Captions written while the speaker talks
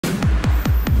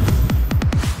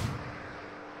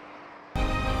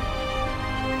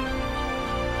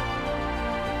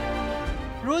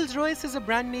Rolls-Royce is a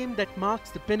brand name that marks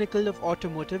the pinnacle of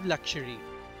automotive luxury.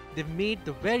 They've made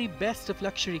the very best of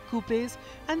luxury coupes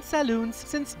and saloons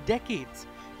since decades,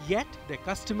 yet their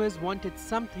customers wanted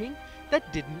something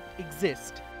that didn't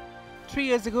exist. 3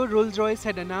 years ago, Rolls-Royce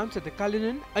had announced at the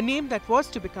Cullinan a name that was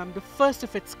to become the first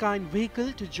of its kind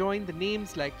vehicle to join the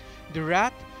names like the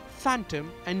Wrath,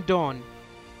 Phantom and Dawn.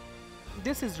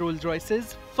 This is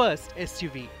Rolls-Royce's first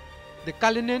SUV. The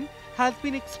Cullinan has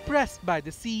been expressed by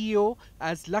the CEO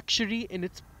as luxury in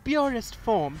its purest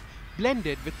form,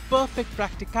 blended with perfect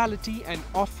practicality and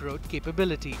off-road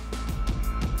capability.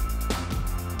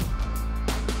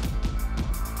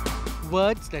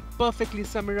 Words that perfectly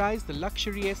summarize the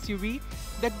luxury SUV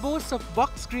that boasts of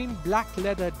box screen black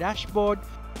leather dashboard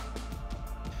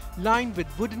lined with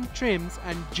wooden trims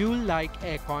and jewel-like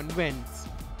aircon vents.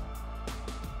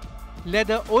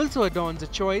 Leather also adorns a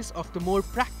choice of the more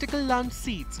practical lounge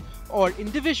seats or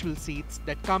individual seats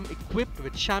that come equipped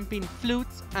with champagne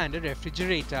flutes and a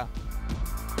refrigerator.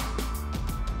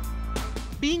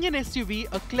 Being an SUV,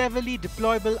 a cleverly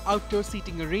deployable outdoor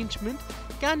seating arrangement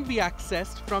can be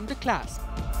accessed from the clasp.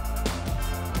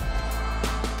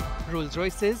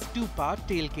 Rolls-Royce's two-part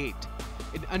tailgate.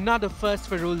 In another first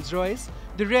for Rolls-Royce,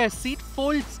 the rear seat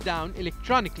folds down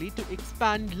electronically to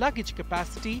expand luggage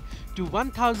capacity to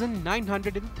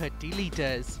 1,930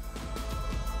 litres.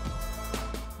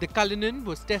 The Cullinan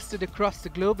was tested across the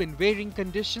globe in varying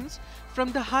conditions,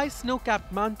 from the high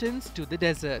snow-capped mountains to the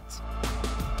deserts.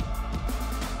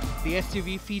 The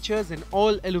SUV features an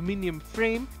all-aluminium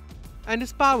frame and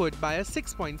is powered by a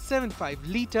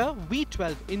 6.75-litre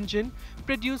V12 engine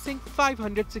producing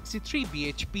 563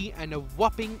 bhp and a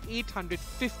whopping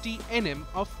 850 Nm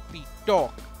of peak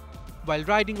torque, while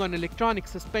riding on electronic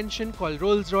suspension called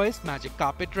Rolls-Royce Magic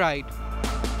Carpet Ride.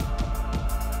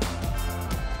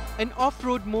 An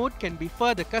off-road mode can be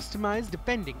further customized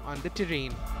depending on the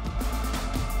terrain.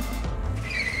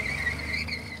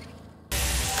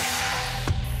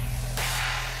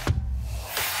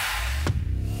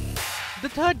 The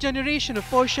third generation of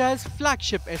Porsche's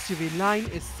flagship SUV line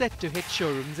is set to hit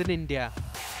showrooms in India.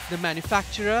 The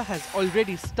manufacturer has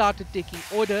already started taking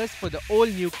orders for the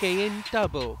all-new Cayenne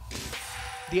Turbo.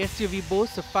 The SUV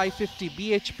boasts of 550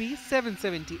 bhp,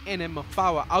 770 Nm of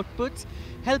power outputs,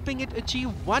 helping it achieve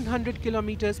 100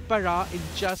 km per hour in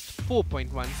just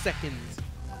 4.1 seconds.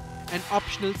 An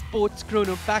optional sports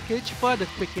chrono package further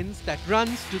quickens that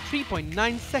runs to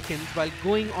 3.9 seconds while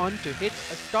going on to hit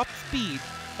a top speed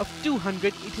of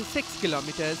 286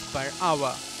 km per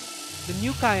hour. The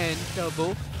new Cayenne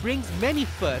Turbo brings many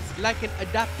firsts, like an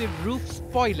adaptive roof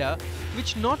spoiler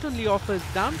which not only offers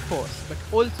downforce but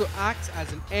also acts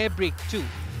as an air brake too,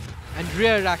 and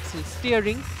rear axle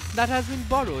steering that has been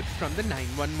borrowed from the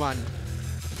 911.